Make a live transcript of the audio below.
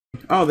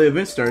Oh, the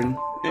event's starting.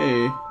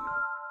 Hey.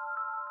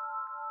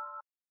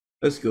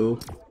 Let's go.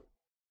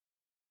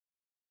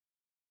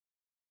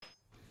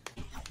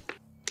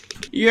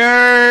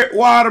 Yeah,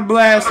 water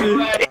blaster.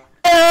 Yeah,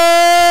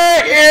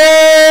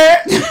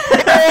 yeah.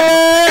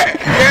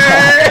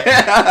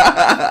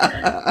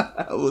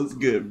 That was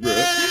good, bro.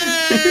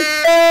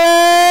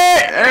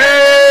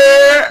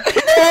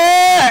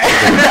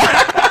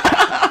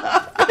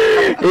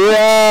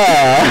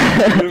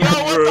 Yeah. Yo,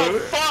 what the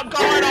fuck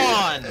going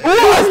on?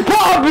 What's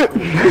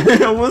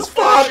poppin'? What's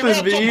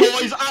poppin', B?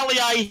 Boys,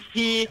 Ali,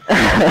 here.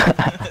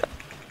 I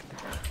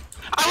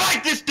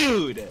like this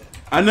dude.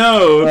 I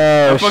know.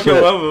 Oh, I fucking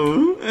shit. love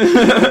him.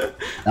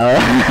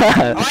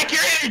 I like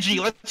your energy.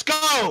 Let's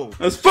go.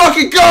 Let's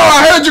fucking go.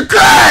 I heard you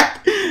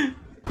crack.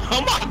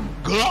 Oh my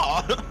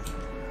god.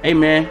 Hey,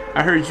 man.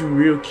 I heard you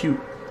real cute.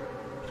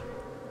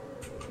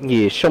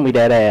 Yeah, show me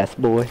that ass,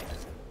 boy.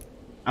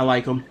 I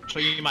like him. Show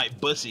you my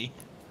bussy.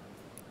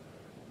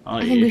 Oh,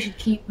 I think we should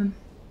keep him.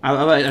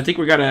 I think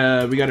we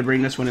gotta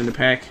bring this one in the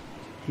pack.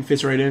 He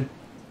fits right in.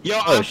 Yo,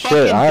 Oh I'm shit,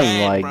 fucking I'm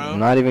bad, like bro.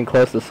 not even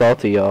close to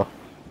salty, y'all.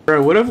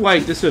 Bro, what if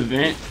like this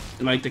event,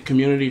 like the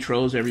community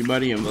trolls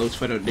everybody and votes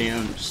for the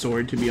damn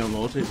sword to be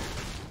unvaulted?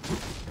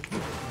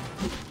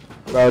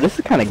 Bro, this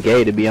is kind of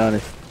gay, to be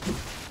honest.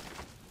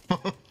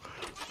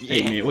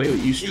 Hey man, wait,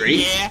 you straight?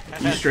 Yeah.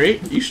 You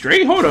straight? You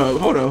straight? Hold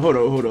up.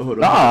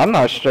 Nah, I'm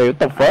not straight. What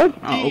the fuck?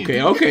 Oh,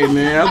 okay,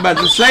 man. I was about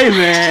to say,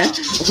 man.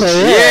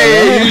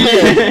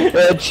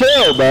 Yeah.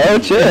 Chill, bro.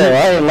 Chill.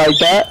 I ain't like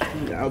that.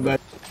 I was about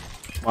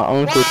My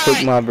uncle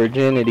took my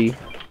virginity.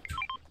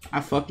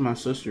 I fucked my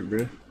sister,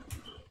 bro.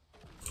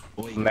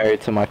 I'm married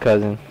to my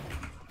cousin.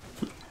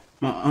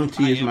 My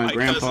auntie is my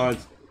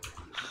grandpa's.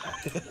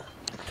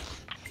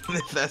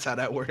 That's how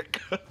that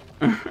works.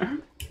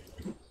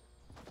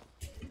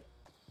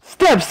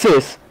 Step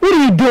sis, what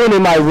are you doing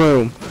in my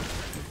room?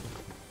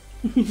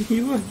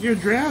 You're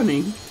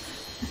drowning.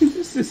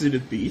 This isn't a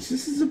beach.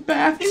 This is a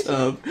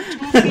bathtub.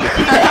 What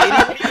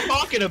are you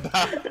talking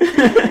about?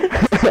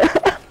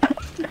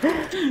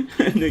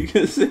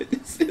 Nigga said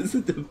this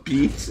isn't a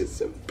beach.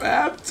 It's a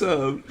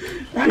bathtub.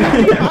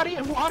 Body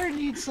of water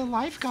needs a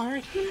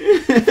lifeguard.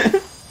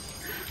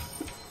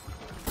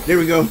 There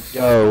we go.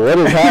 Yo, what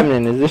is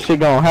happening? Is this shit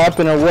gonna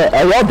happen or what?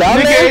 Are y'all down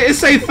Nigga, there? it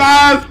say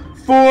 5,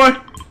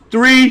 4,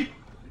 3,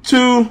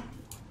 2,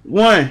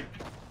 1.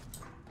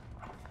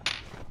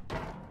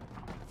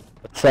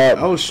 What's up?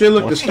 Oh shit!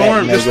 Look, What's the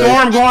storm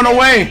up, going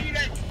away.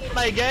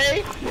 Like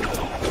gay?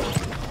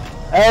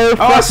 Hey, I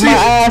fuck see my it.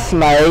 ass,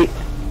 mate.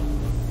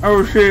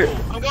 Oh shit!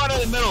 I'm going in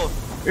the middle.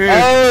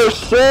 Yeah. Oh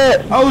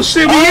shit! Oh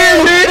shit! We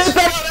in, bitch!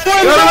 Yo,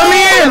 let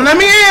me in! Let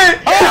me in!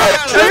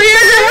 Let me in!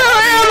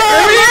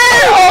 Let me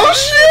in! Oh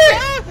shit!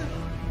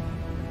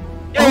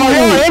 Yo,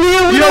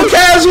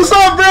 Kaz, what's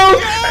up, bro?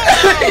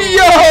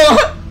 Yo!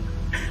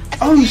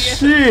 Oh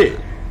shit!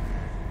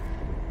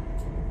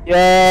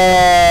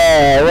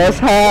 Yeah, what's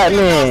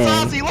happening?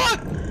 Saucy,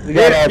 look! We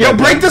got Yo,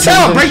 break this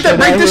out! Break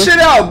this shit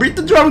out! Break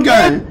the drum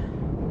gun!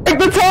 Break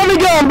the Tommy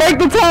gun! Break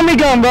the Tommy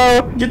gun,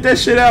 bro! Get that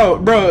shit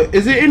out, bro.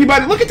 Is there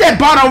anybody? Look at that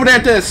bot over there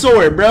at that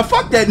sword, bro.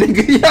 Fuck that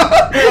nigga, yo.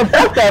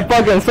 Fuck that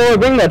fucking sword.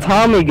 Bring the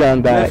Tommy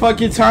gun That back.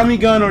 fucking Tommy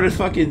gun or the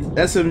fucking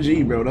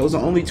SMG, bro. Those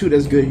are the only two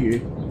that's good here.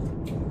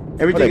 What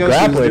a Everything else is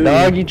grappler, good.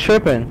 dog. You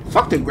tripping?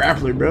 Fuck the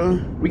grappler, bro.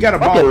 We got a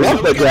Fucking baller.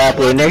 love the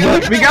grappler,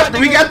 nigga. We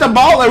got the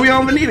baller. We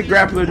don't even need a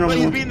grappler no But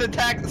he's more. beating the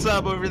tax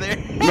sub over there.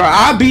 Bro,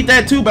 I beat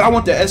that too, but I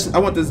want I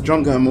want this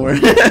drum gun more.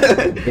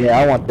 Yeah,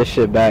 I want this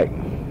shit back.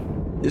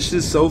 This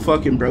shit's so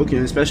fucking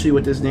broken, especially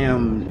with this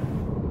damn.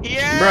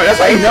 Yeah. Bro, that's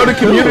how you know the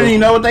community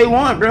know what they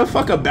want, bro.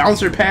 Fuck a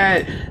bouncer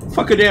pad.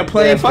 Fuck a damn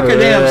plane. Yeah, Fuck for a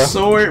damn real.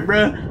 sword,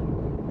 bro.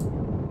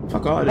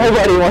 Fuck all that.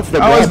 Nobody wants the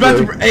I was about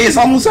grappler. to. Hey, it's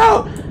almost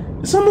out.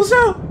 It's almost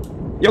out.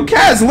 Yo,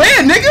 Kaz,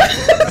 land, nigga.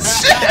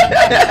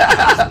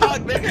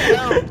 Fuck, nigga,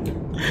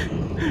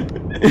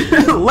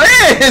 no.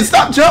 Land.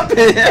 Stop jumping.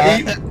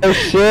 Oh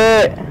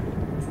shit.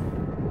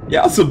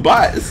 Y'all some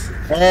bots.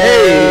 Hey.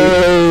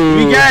 Hey,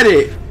 we got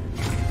it.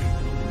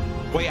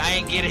 Wait, I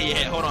ain't get it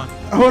yet. Hold on.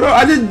 Hold on.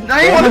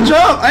 I ain't want to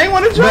jump. I ain't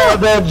want to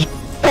jump.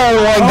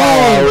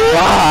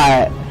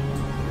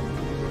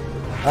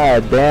 Oh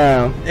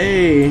damn.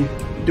 Hey,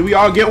 do we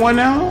all get one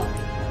now?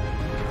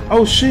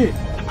 Oh shit.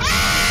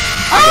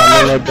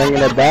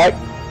 Bringing it back.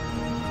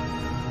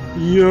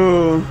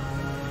 Yo.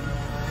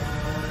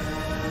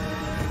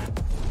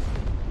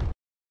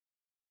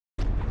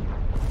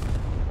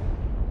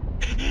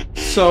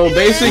 So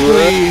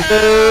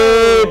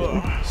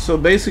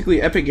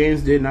basically, Epic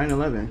Games did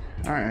 9/11.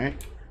 All right.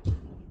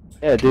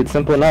 Yeah, dude,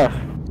 simple enough.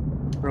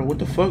 Bro, what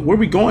the fuck? Where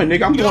we going,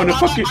 nigga? I'm going to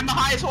fucking. I'm the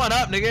highest one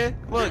up, nigga.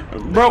 Look.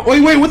 Bro,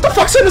 wait, what the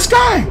fuck's in the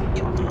sky?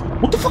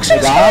 What the fuck's in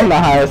the I'm the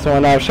sky? highest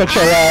one up. Shut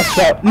your ass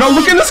up. No,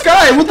 look in the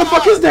sky. What the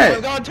fuck is I'm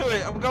that? going to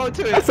it. I'm going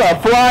to it. That's a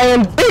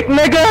flying dick,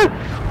 nigga.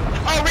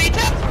 Oh,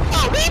 retail.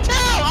 Oh, retail.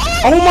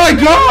 Oh my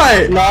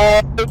god.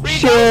 No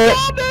shit.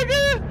 Oh,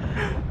 nigga.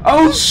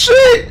 Oh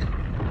shit.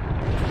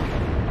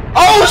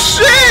 Oh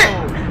shit.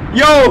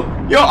 Yo,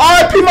 Yo,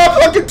 RIP my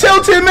fucking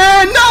Tilted,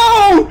 man.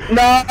 No.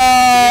 No.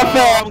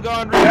 I'm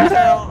going right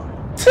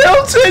now.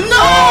 Tilted,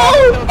 no.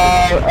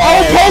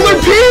 Oh,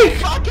 Polar Peak.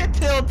 Fucking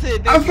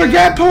Tilted. I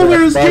forgot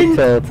Polar is getting.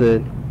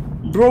 Tilted.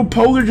 Bro,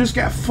 Polar just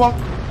got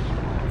fucked.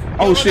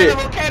 Oh shit.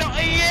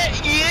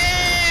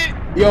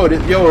 Yeah. Yo,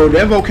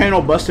 that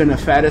volcano busted in the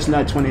fattest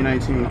nut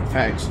 2019.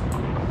 Facts.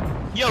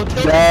 Yo,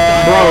 Tilted.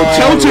 Bro,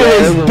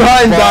 Tilted is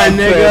done,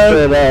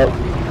 nigga.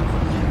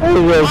 It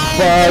was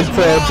fun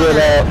tilted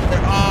up.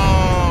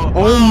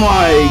 Oh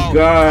my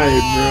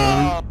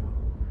god, bro.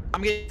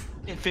 I'm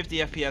getting 50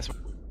 FPS.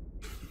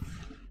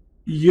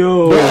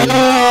 Yo. Yo,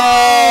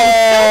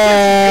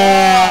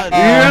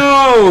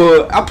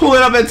 I pull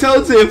it up at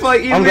Tilted.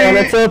 Fuck you, I'm going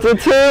to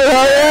Tilted too.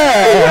 Oh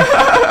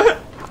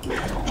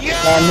yeah.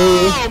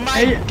 Yo,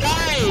 my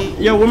guy.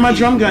 Yo, where my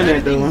drum gun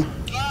at, though?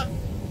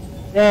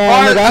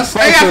 Yeah,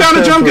 Hey, I found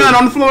a drum gun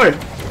on the floor.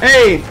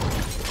 Hey,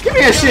 give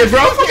me that shit,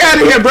 bro. Fuck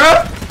out of here,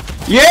 bro.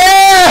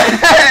 Yeah.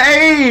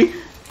 Hey.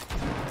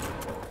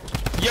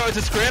 Yo, it's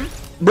a scrim?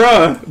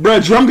 Bruh,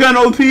 drum gun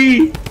OP.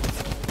 You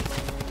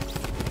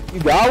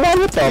got one?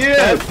 What the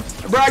Yeah.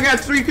 fuck? Bro, I got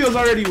 3 kills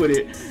already with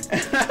it.